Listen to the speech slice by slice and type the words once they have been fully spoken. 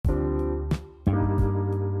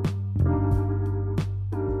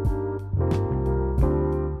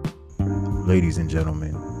Ladies and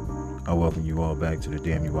gentlemen, I welcome you all back to the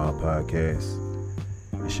Damn You Wild podcast.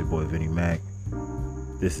 It's your boy Vinny Mac.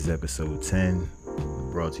 This is episode 10,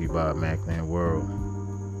 brought to you by Macland World.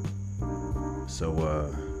 So,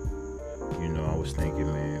 I was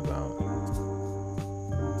thinking, man, about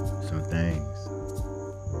some things.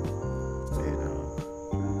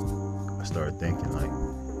 And I started thinking, like,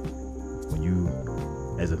 when you,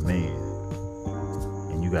 as a man,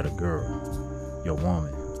 and you got a girl, your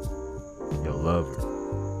woman, your lover,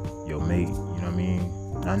 your mate, you know what I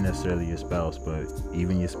mean? Not necessarily your spouse, but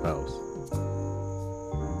even your spouse.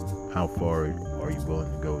 How far are you willing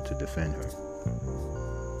to go to defend her?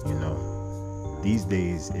 You know, these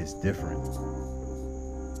days it's different.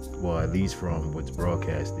 Well, at least from what's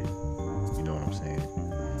broadcasted, you know what I'm saying?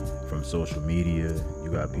 From social media, you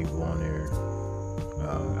got people on there.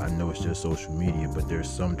 I know it's just social media, but there's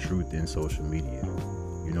some truth in social media.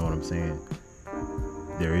 You know what I'm saying?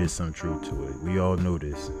 There is some truth to it. We all know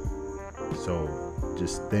this. So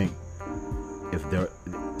just think,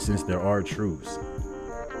 since there are truths,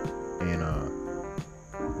 and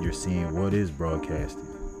you're seeing what is broadcasted,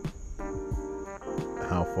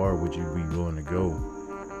 how far would you be willing to go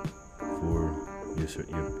for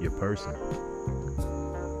your person?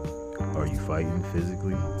 Are you fighting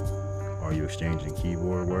physically? Are you exchanging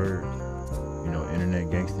keyboard words?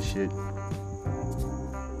 Internet gangster shit?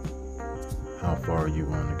 How far are you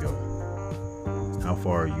going to go? How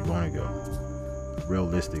far are you going to go?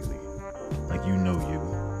 Realistically. Like, you know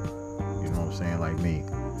what I'm saying? Like me.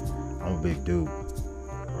 I'm a big dude,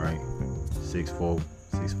 right? 6'4",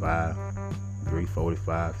 6'5",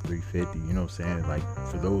 345, 350, you know what I'm saying? Like,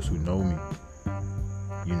 for those who know me,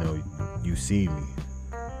 you see me.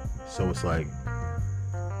 So it's like,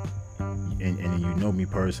 and you know me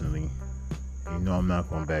personally, I'm not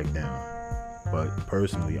going to back down. But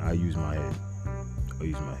personally, I use my head.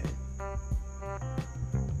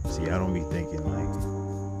 See, I don't be thinking like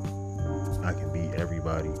I can beat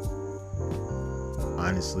everybody.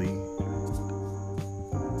 Honestly,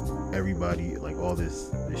 everybody, like all this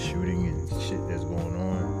shooting and shit that's going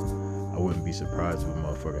on, I wouldn't be surprised if a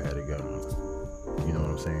motherfucker had a gun on him. You know what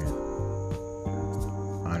I'm saying?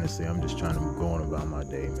 Honestly, I'm just trying to go on about my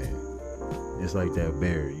day, man. It's like that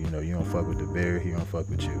bear, you don't fuck with the bear, he don't fuck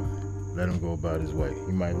with you. Let him go about his way.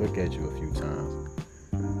 He might look at you a few times.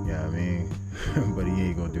 You know what I mean? But he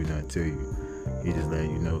ain't gonna do nothing to you. He just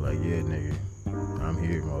letting you know, like, yeah, nigga, I'm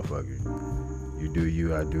here, motherfucker. You do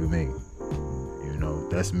you, I do me.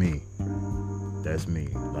 That's me. That's me.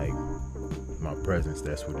 Like, my presence,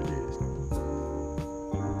 that's what it is.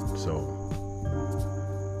 So,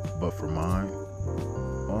 but for mine,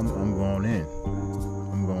 I'm going in.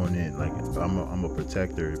 I'm going in. Like, I'm a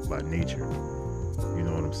protector by nature. You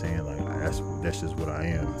know what I'm saying? Like, that's just what I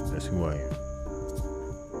am. That's who I am.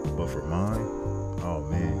 But for mine, oh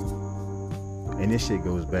man. And this shit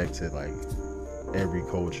goes back to like every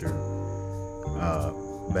culture.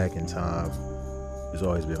 Back in time, it's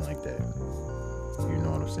always been like that. You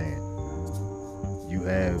know what I'm saying? You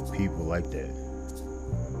have people like that.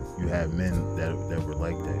 You have men that were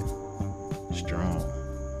like that. Strong.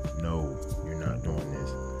 No, you're not doing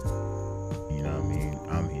this. You know what I mean?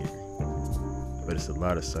 I'm here. But it's a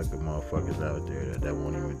lot of sucker motherfuckers out there that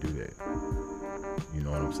won't even do that. You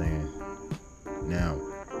know what I'm saying? Now,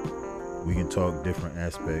 we can talk different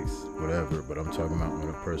aspects, whatever, but I'm talking about on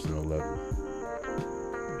a personal level.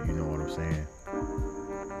 You know what I'm saying?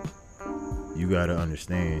 You gotta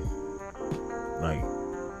understand, like,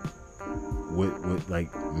 what,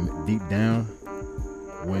 like, deep down,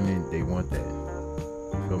 women, they want that.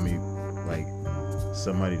 You feel me? Like,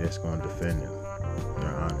 somebody that's gonna defend them,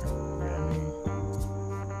 their honor. You know what I mean?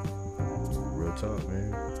 Real talk, man.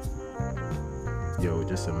 Yo,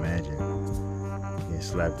 just imagine getting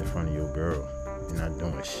slapped in front of your girl and not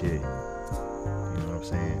doing shit. You know what I'm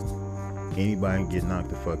saying? Anybody can get knocked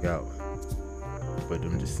the fuck out. But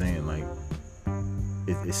I'm just saying, like,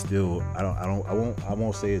 it's still, I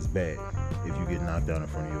won't say it's bad if you get knocked out in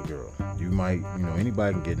front of your girl. You might,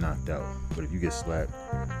 anybody can get knocked out. But if you get slapped,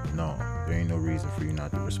 no, there ain't no reason for you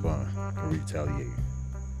not to respond or retaliate.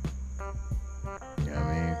 You know what I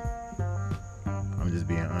mean? I'm just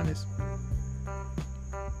being honest.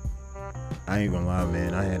 I ain't gonna lie,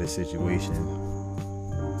 man. I had a situation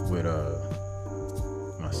with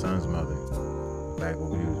my son's mother back when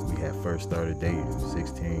we had first started dating,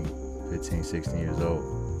 15, 16 years old.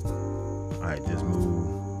 I had just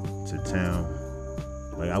moved to town.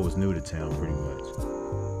 Like, I was new to town pretty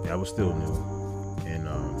much. I was still new. And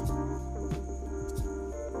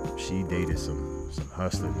she dated some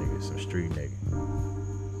hustler nigga, some street nigga.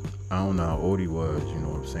 I don't know how old he was, you know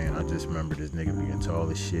what I'm saying? I just remember this nigga being tall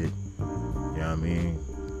as shit. know what I mean?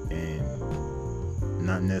 And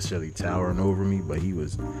not necessarily towering over me, but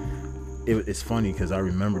it's funny because I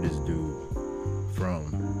remember this dude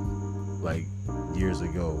from like years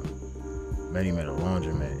ago. Met him at a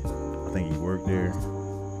laundromat. I think he worked there,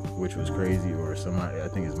 which was crazy, or somebody, I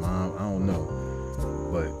think his mom, I don't know.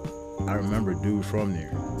 But I remember dude from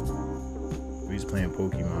there. We was playing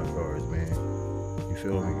Pokemon cards, man. You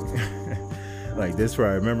feel me? Like, that's where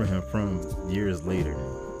I remember him from years later.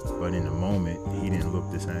 But in the moment, he didn't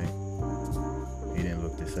look the same. He didn't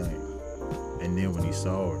look the same. And then when he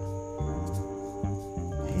saw her,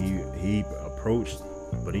 he approached,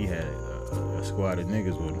 but he had a squad of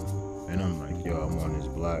niggas with him. And I'm like, yo, I'm on this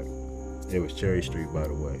block. It was Cherry Street, by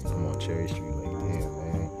the way. I'm on Cherry Street, like, damn,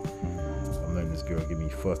 man. I'm letting this girl get me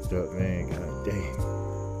fucked up, man. God damn.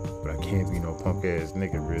 But I can't be no punk ass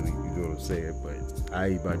nigga, really. You know what I'm saying? But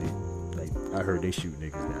I heard they shoot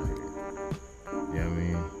niggas down here. You know what I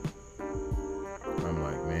mean? I'm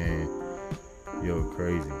like, man, yo,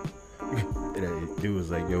 crazy. And dude was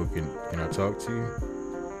like, yo, can I talk to you?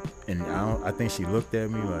 And I think she looked at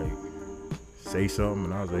me like, say something,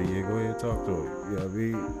 and I was like, yeah, go ahead, talk to her. You know what I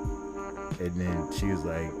mean? And then she was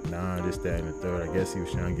like, nah, this, that, and the third. I guess he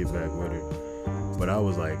was trying to get back with her. But I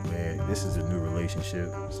was like, man, this is a new relationship,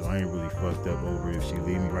 so I ain't really fucked up over if she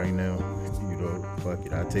leave me right now. You know, fuck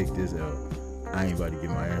it, I take this out. I ain't about to get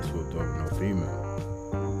my ass whooped over no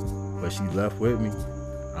female. But she left with me.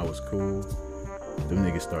 I was cool. Them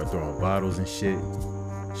niggas start throwing bottles and shit.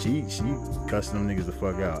 She cussing them niggas the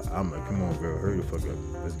fuck out. I'm like, come on, girl, hurry the fuck up.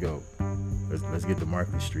 Let's go. Let's get to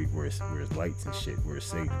Market Street where it's lights and shit, where it's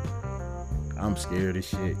safe. I'm scared as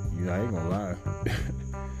shit. You know, I ain't gonna lie.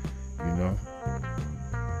 You know?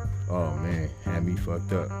 Oh man, had me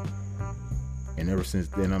fucked up. And ever since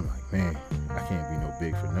then, I'm like, man, I can't be no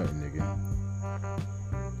big for nothing, nigga.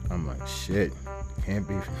 I'm like, shit, can't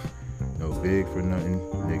be no big for nothing,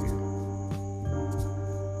 nigga.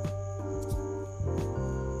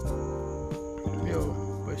 Yo,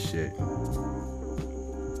 but shit.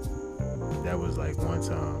 That was like one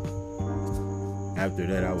time. After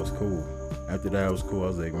that, I was cool. I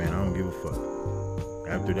was like, man, I don't give a fuck.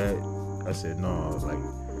 After that, I said, no, like,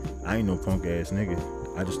 I ain't no punk ass nigga.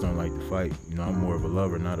 I just don't like to fight. You know, I'm more of a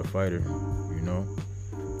lover, not a fighter. You know,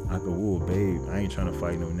 I could woo a babe. I ain't trying to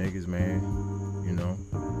fight no niggas, man. You know,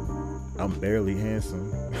 I'm barely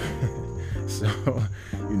handsome. So,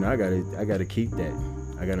 you know, I gotta keep that.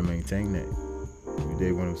 I gotta maintain that. You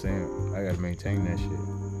dig what I'm saying? I gotta maintain that shit.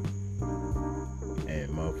 And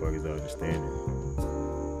motherfuckers don't understand it.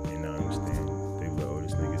 And I understand. They be like, oh,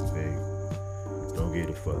 this nigga's big. Don't get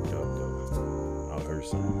it fucked up, though. I'll hurt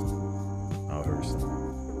something.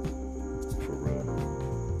 For real.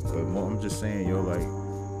 But I'm just saying, yo, like,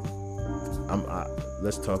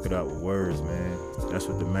 let's talk it out with words, man. That's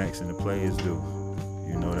what the Macs and the players do.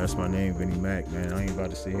 You know, that's my name, Vinnie Mac, man. I ain't about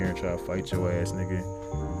to sit here and try to fight your ass, nigga.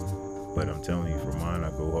 But I'm telling you, for mine,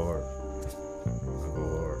 I go hard.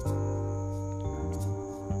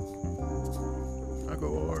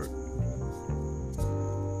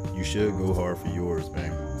 You should go hard for yours,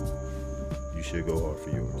 man. You should go hard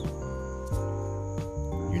for yours.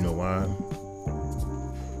 You know why?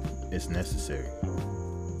 It's necessary.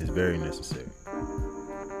 It's very necessary.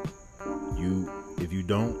 If you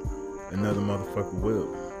don't, another motherfucker will.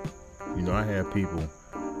 You know, I have people,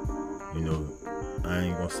 you know, I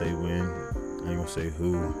ain't gonna say when, I ain't gonna say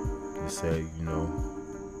who, just say, you know,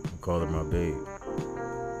 I'm calling my babe.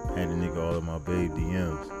 Had a nigga all of my babe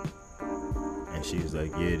DMs. And she was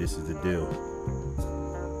like, yeah, this is the deal.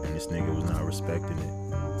 And this nigga was not respecting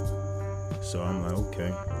it. So I'm like,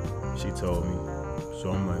 okay. She told me.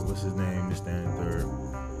 So I'm like, what's his name? This, that, and third.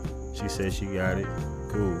 She said she got it.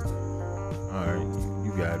 Cool. Alright,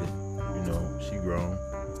 you got it. You know, she grown.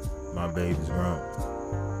 My baby's grown.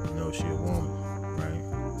 You know, she a woman, right?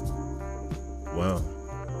 Well,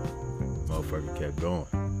 motherfucker kept going.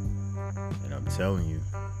 And I'm telling you,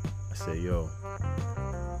 I said, yo,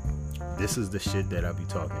 this is the shit that I be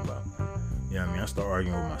talking about. You know what I mean? I start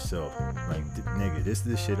arguing with myself. Like, nigga, this is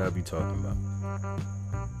the shit I be talking about.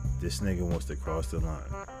 This nigga wants to cross the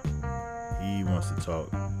line. He wants to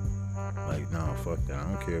talk. Like, nah, fuck that. I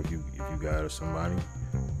don't care if you got or somebody.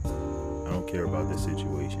 I don't care about this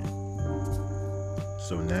situation.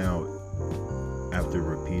 So now, after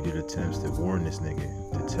repeated attempts to warn this nigga,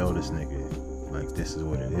 to tell this nigga, like, this is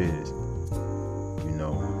what it is, you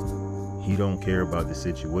know, he don't care about the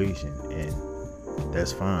situation, and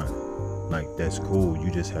that's fine. Like, that's cool.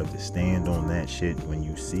 You just have to stand on that shit when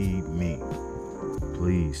you see me.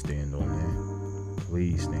 Please stand on that.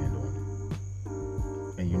 Please stand on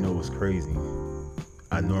it. And you know what's crazy?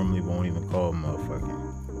 I normally won't even call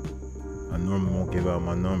motherfucking. I normally won't give out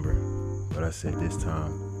my number, but I said this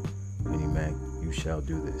time, Benny Mac, you shall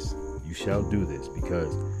do this. You shall do this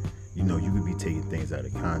because, you know, you could be taking things out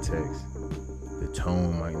of context. The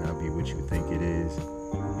tone might not be what you think it is.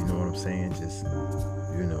 You know what I'm saying? Just,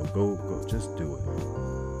 you know, go, just do it.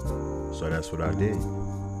 So that's what I did.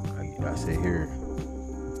 I said, here,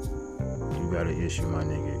 you got an issue, my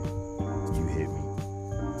nigga. You hit me.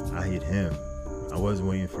 I hit him. I wasn't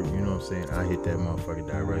waiting for, you know what I'm saying? I hit that motherfucker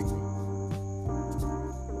directly.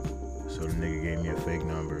 So the nigga gave me a fake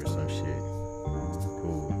number or some shit.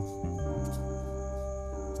 Cool.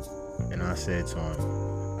 And I said to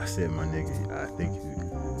him, I said, my nigga, I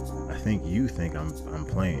think you think I'm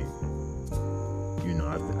playing. You know,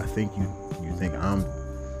 I think you think I'm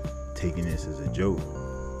taking this as a joke.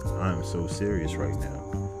 I'm so serious right now.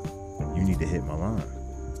 You need to hit my line.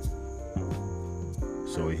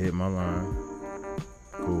 So he hit my line.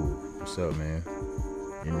 Cool. What's up, man?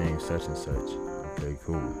 Your name's such and such. Okay,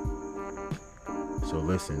 cool. So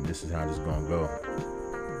listen, this is how this is gonna go.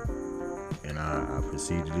 And I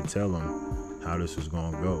proceeded to tell him how this was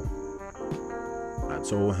gonna go. I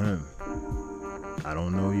told him, I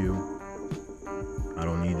don't know you. I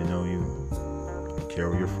don't need to know you. I don't care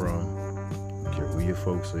where you're from. I don't care who your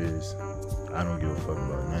folks is. I don't give a fuck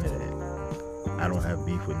about none of that. I don't have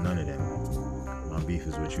beef with none of them. My beef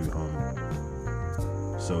is with you,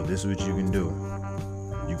 homie. So this is what you can do.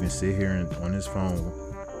 You can sit here on this phone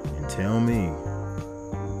and tell me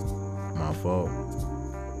my fault.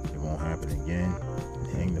 It won't happen again. And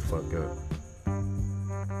hang the fuck up.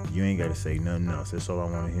 You ain't got to say nothing else. That's all I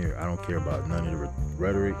want to hear. I don't care about none of the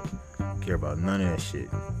rhetoric. I don't care about none of that shit.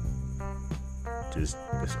 Just,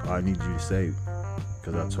 that's all I need you to say.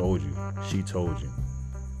 Because I told you. She told you.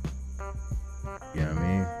 You know what I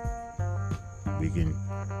mean? We can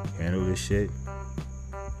handle this shit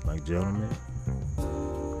like gentlemen.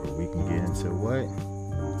 Or we can get into what?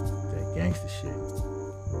 That gangster shit.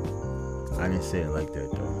 I didn't say it like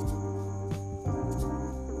that though.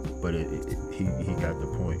 But he got the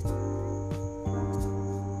point.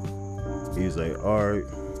 He was like, alright,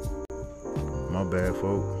 my bad,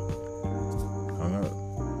 folk. Hung up.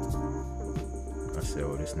 I said,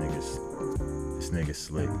 oh, this nigga's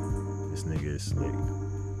slick. This nigga is slick.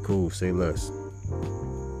 Cool, say less.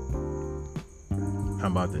 How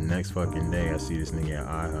about the next fucking day I see this nigga at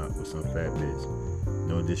IHOP with some fat bitch.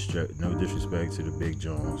 No disrespect to the big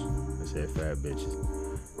Jones. I said fat bitches.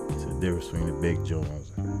 It's the difference between the big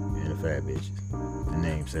Jones and the fat bitches. The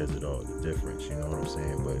name says it all, the difference, you know what I'm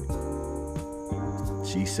saying? But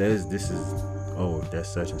she says this is, oh, that's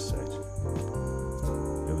such and such.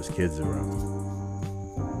 There was kids around.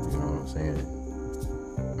 You know what I'm saying?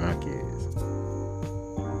 My kids.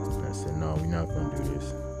 And I said, no, we're not gonna do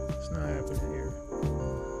this. It's not happening here.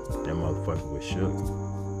 That motherfucker was shook.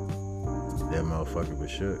 That motherfucker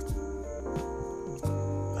was shook.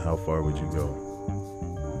 How far would you go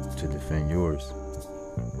to defend yours?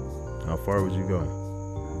 How far would you go?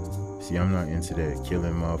 See, I'm not into that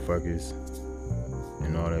killing motherfuckers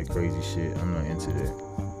and all that crazy shit. I'm not into that.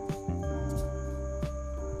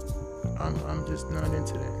 I'm just not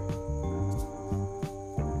into that.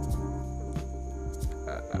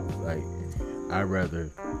 I'd rather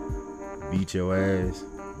beat your ass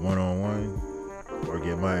one-on-one or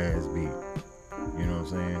get my ass beat. You know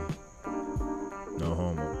what I'm saying? No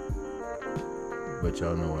homo. But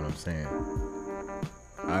y'all know what I'm saying.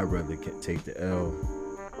 I'd rather take the L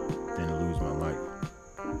than to lose my life.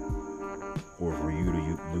 Or for you to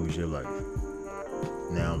lose your life.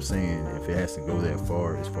 Now I'm saying, if it has to go that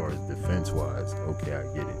far as defense-wise, okay, I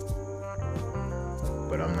get it.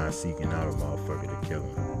 But I'm not seeking out a motherfucker to kill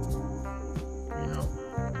him. You know?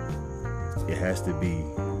 It has to be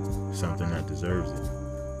something that deserves it.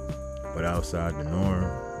 But outside the norm,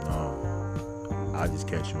 no. I'll just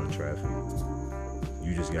catch you in traffic.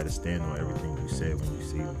 You just gotta stand on everything you said when you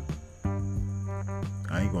see me.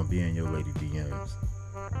 I ain't gonna be in your lady DMs.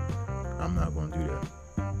 I'm not gonna do that.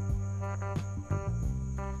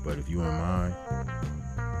 But if you in mine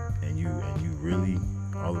and you really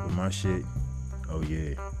all over my shit, oh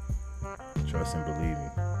yeah. Trust and believe me.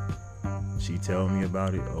 She tell me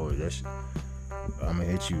about it, oh that's I'ma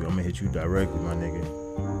hit you directly, my nigga.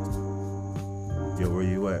 Yo, where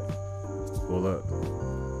you at? Pull up.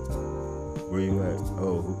 Where you at?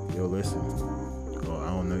 Oh, yo, listen. Oh, I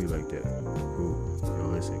don't know you like that. Cool. Yo,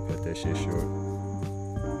 listen, cut that shit short.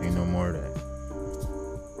 Ain't no more of that.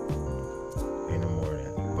 Ain't no more of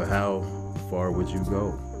that. But how far would you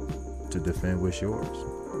go to defend what's yours?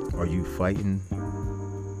 Are you fighting?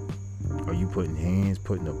 Are you putting hands,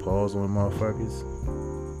 putting a pause on motherfuckers?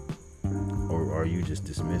 Or are you just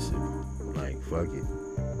dismissive? Like, fuck it.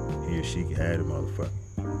 he or she can have a motherfucker.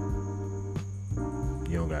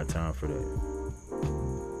 You don't got time for that.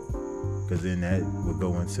 Because then that will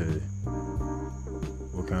go into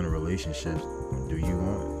what kind of relationships do you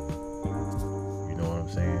want? You know what I'm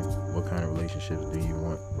saying? What kind of relationships do you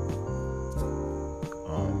want?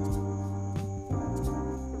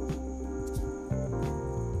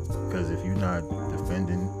 Because if you're not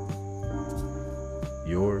defending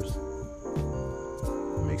yours,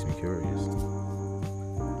 it makes me curious.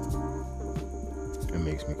 It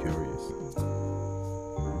makes me curious.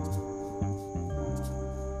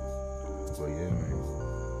 But yeah, man.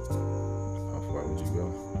 How far would you go?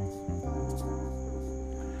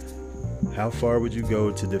 How far would you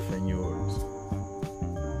go to defend yours?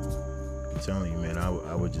 I'm telling you, man,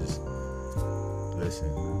 I would just listen.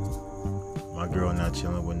 My girl not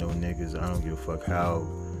chilling with no niggas. I don't give a fuck how.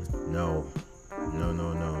 No.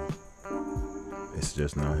 It's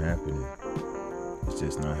just not happening. It's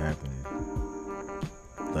just not happening.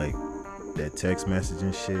 Like that text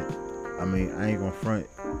messaging shit. I mean, I ain't gonna front.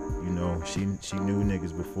 You know, she knew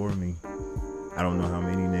niggas before me. I don't know how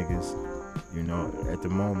many niggas. You know, at the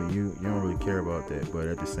moment you don't really care about that, but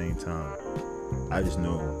at the same time, I just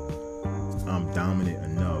know I'm dominant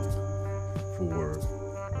enough for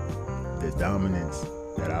the dominance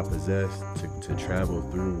that I possess to travel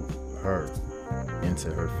through her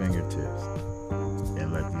into her fingertips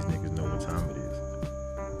and let these niggas know what time it is.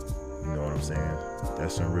 You know what I'm saying?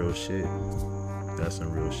 That's some real shit. That's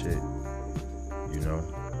some real shit. You know?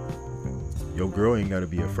 Your girl ain't gotta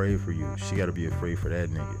be afraid for you. She gotta be afraid for that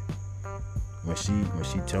nigga. When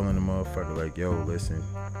she telling the motherfucker like, yo, listen,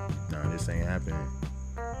 nah, this ain't happening.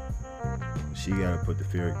 She gotta put the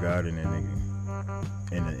fear of God in that nigga.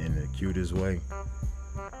 In the cutest way.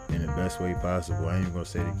 In the best way possible. I ain't even gonna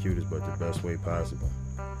say the cutest, but the best way possible.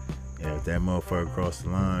 And if that motherfucker cross the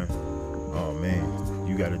line, oh man,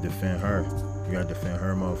 you gotta defend her. You gotta defend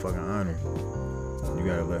her motherfucking honor. You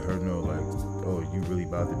gotta let her know, like, oh, you really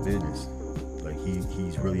about the business. Like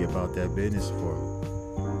he's really about that business for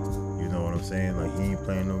me. You know what I'm saying? Like he ain't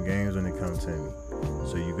playing no games when it comes to me.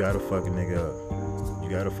 So you gotta fuck a nigga up. You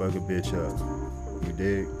gotta fuck a bitch up. You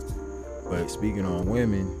dig? But speaking on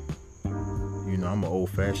women, you know, I'm an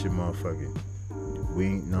old-fashioned motherfucker.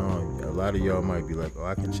 A lot of y'all might be like, oh,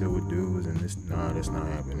 I can chill with dudes and this. Nah, that's not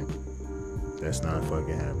happening. That's not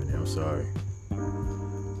fucking happening. I'm sorry.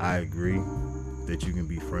 I agree that you can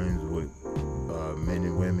be friends with men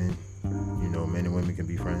and women. You know, men and women can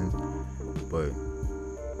be friends, but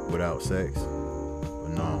without sex,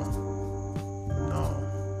 no,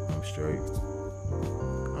 I'm straight.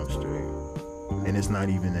 And it's not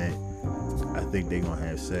even that I think they gonna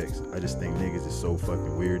have sex. I just think niggas is so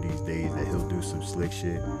fucking weird these days that he'll do some slick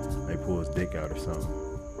shit, like pull his dick out or something.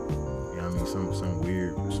 You know what I mean?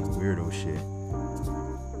 Some weirdo shit.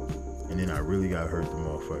 And then I really got hurt the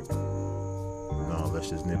motherfucker. No, let's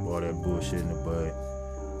just nip all that bullshit in the bud.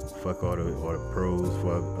 Fuck all the pros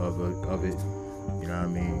of it. You know what I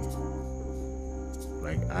mean?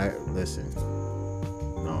 Like listen.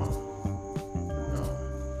 No.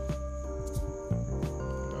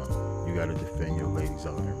 You gotta defend your lady's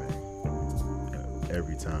honor, man.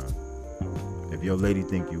 Every time. If your lady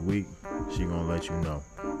think you weak, she gonna let you know.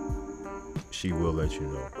 She will let you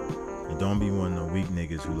know. And don't be one of the weak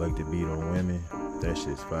niggas who like to beat on women. That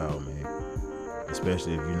shit's foul, man.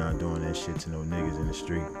 Especially if you're not doing that shit to no niggas in the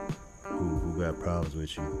street who got problems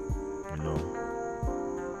with you. You know?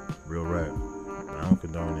 Real rap. I don't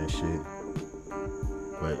condone that shit.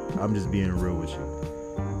 But I'm just being real with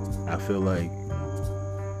you. I feel like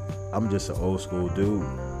I'm just an old school dude.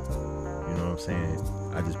 You know what I'm saying?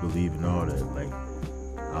 I just believe in all that. Like,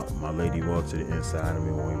 my lady walks to the inside of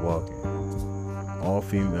me when we walking. All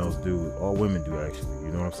females do. All women do, actually.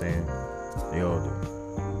 You know what I'm saying? They all do.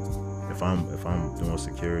 If I'm doing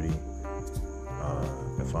security,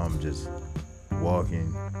 if I'm just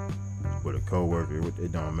walking with a coworker,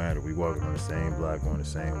 it don't matter. We walking on the same block, going the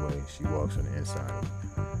same way. She walks on the inside.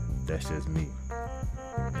 That's just me.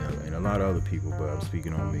 And a lot of other people, but I'm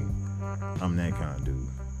speaking on me. I'm that kind of dude.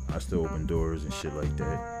 I still open doors and shit like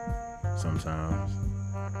that sometimes.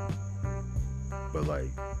 But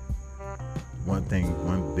like, one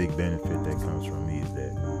big benefit that comes from me is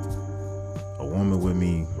that a woman with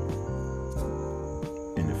me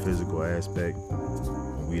in the physical aspect,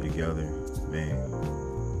 when we together, man,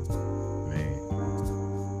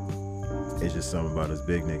 it's just something about us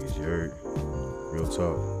big niggas, you heard? Real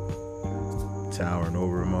talk. Towering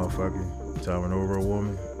over a motherfucker, towering over a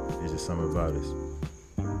woman, it's just something about us.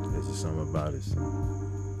 It's just something about us,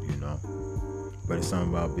 you know? But it's something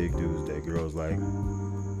about big dudes that girls like,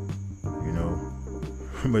 you know?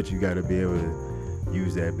 But you gotta be able to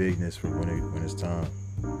use that bigness for when it's time,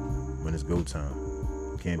 when it's go time.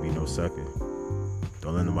 Can't be no sucker.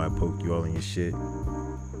 Don't let nobody poke you all in your shit.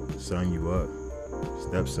 Son you up,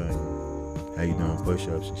 stepson you. How you doing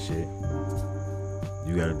push-ups and shit?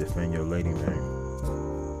 You gotta defend your lady, man.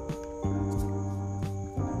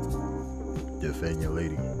 Defend your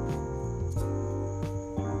lady.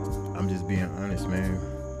 I'm just being honest, man.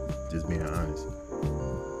 Just being honest.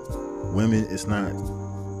 Women, it's not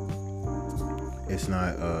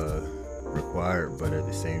required, but at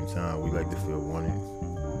the same time, we like to feel wanted,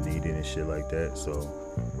 needed, and shit like that. So,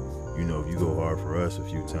 you know, if you go hard for us a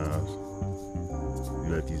few times, you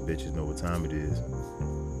let these bitches know what time it is.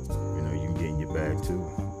 You know, you can get in your bag too.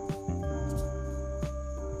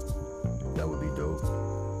 That would be dope.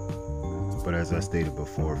 But as I stated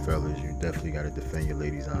before, fellas, you definitely gotta defend your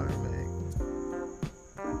lady's honor, man.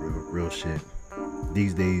 Real shit.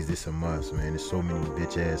 These days, it's a must, man. There's so many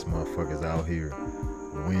bitch ass motherfuckers out here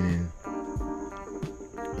winning.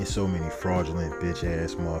 There's so many fraudulent bitch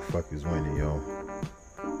ass motherfuckers winning, yo.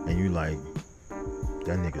 And you like,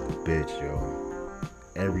 that nigga's a bitch, yo.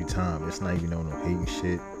 Every time. It's not even on no hating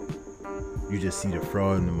shit. You just see the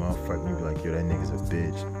fraud in the motherfucker, you be like, yo, that nigga's a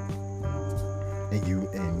bitch.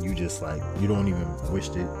 And you just like, you don't even wish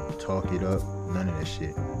to talk it up, none of that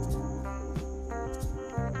shit.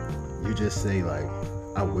 You just say like,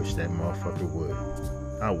 I wish that motherfucker would.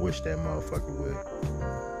 I wish that motherfucker would.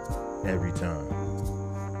 Every time.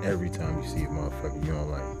 Every time you see a motherfucker you don't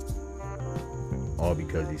like. All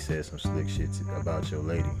because he said some slick shit about your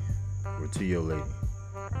lady. Or to your lady.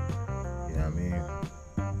 You know what I mean?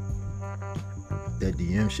 That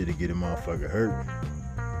DM shit'll get a motherfucker hurt.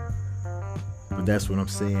 But that's what I'm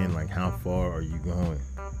saying, like, how far are you going?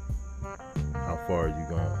 How far are you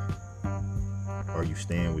going? Are you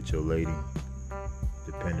staying with your lady,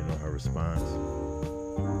 depending on her response?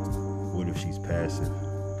 What if she's passive?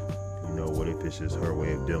 You know, what if it's just her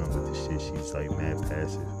way of dealing with the shit? She's like mad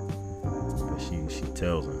passive, but she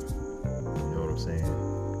tells him. You know what I'm saying?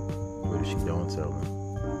 What if she don't tell him?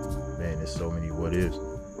 Man, there's so many what ifs.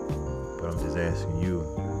 But I'm just asking you.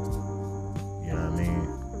 You know what I mean?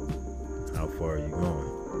 How far are you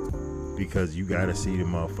going? Because you gotta see the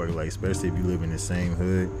motherfucker, like, especially if you live in the same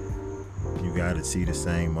hood, you gotta see the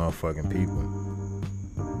same motherfucking people.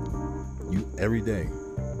 Every day,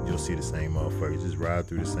 you'll see the same motherfuckers. Just ride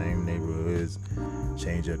through the same neighborhoods,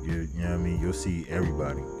 change up your, you know what I mean? You'll see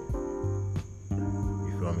everybody.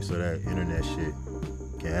 You feel me? So that internet shit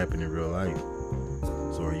can happen in real life.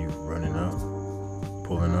 So are you running up,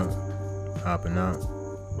 pulling up, hopping out,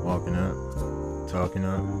 walking up, talking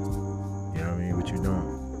up? You know what I mean? What you doing?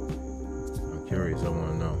 I'm curious. I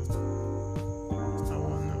want to know.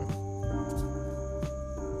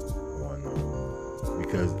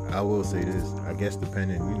 Because I will say this, I guess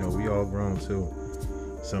depending, you know, we all grown too.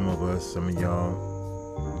 Some of us, some of y'all,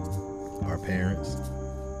 our parents,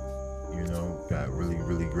 you know, got really,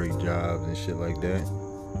 really great jobs and shit like that.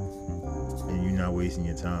 And you're not wasting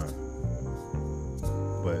your time.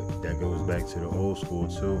 But that goes back to the old school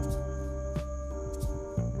too.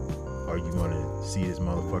 Are you gonna see this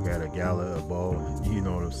motherfucker at a gala, a ball? You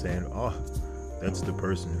know what I'm saying? Oh, that's the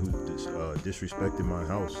person who disrespected my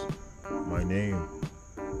house, my name,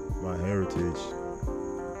 my heritage.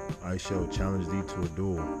 I shall challenge thee to a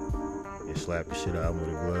duel and slap the shit out of him with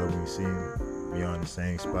a glove when you see him. Be on the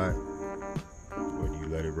same spot, or do you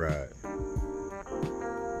let it ride?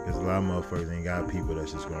 Because a lot of motherfuckers ain't got people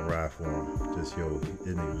that's just gonna ride for them. Just, yo,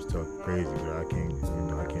 this nigga was talking crazy, but I can't, you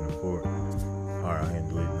know, I can't afford. Alright, I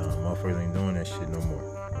handle it. No, motherfuckers ain't doing that shit no more.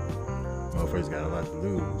 Motherfuckers got a lot to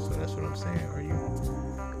lose, so that's what I'm saying. Are you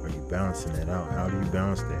balancing that out? How do you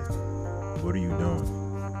balance that? What are you doing?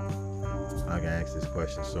 I can ask this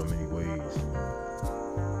question so many ways.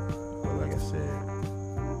 But like I said,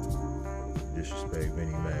 disrespect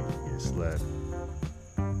Vinnie Mac, you get slapped.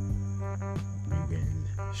 You getting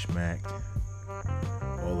smacked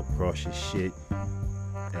all across your shit,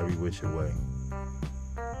 every which way.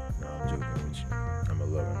 No, I'm joking with you. I'm a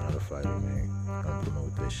lover, not a fighter, man. I don't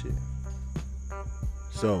promote that shit.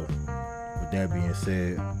 So, with that being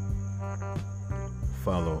said,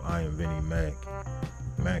 follow I Am Vinnie Mac,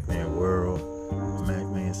 Macman World,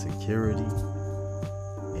 Macman Security,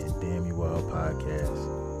 and Damn You Wild Podcast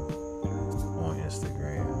on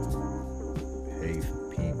Instagram. Hey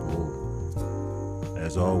people,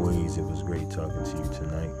 as always, it was great talking to you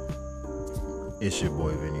tonight. It's your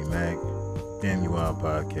boy Vinnie Mac, Damn You Wild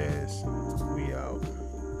Podcast. We out.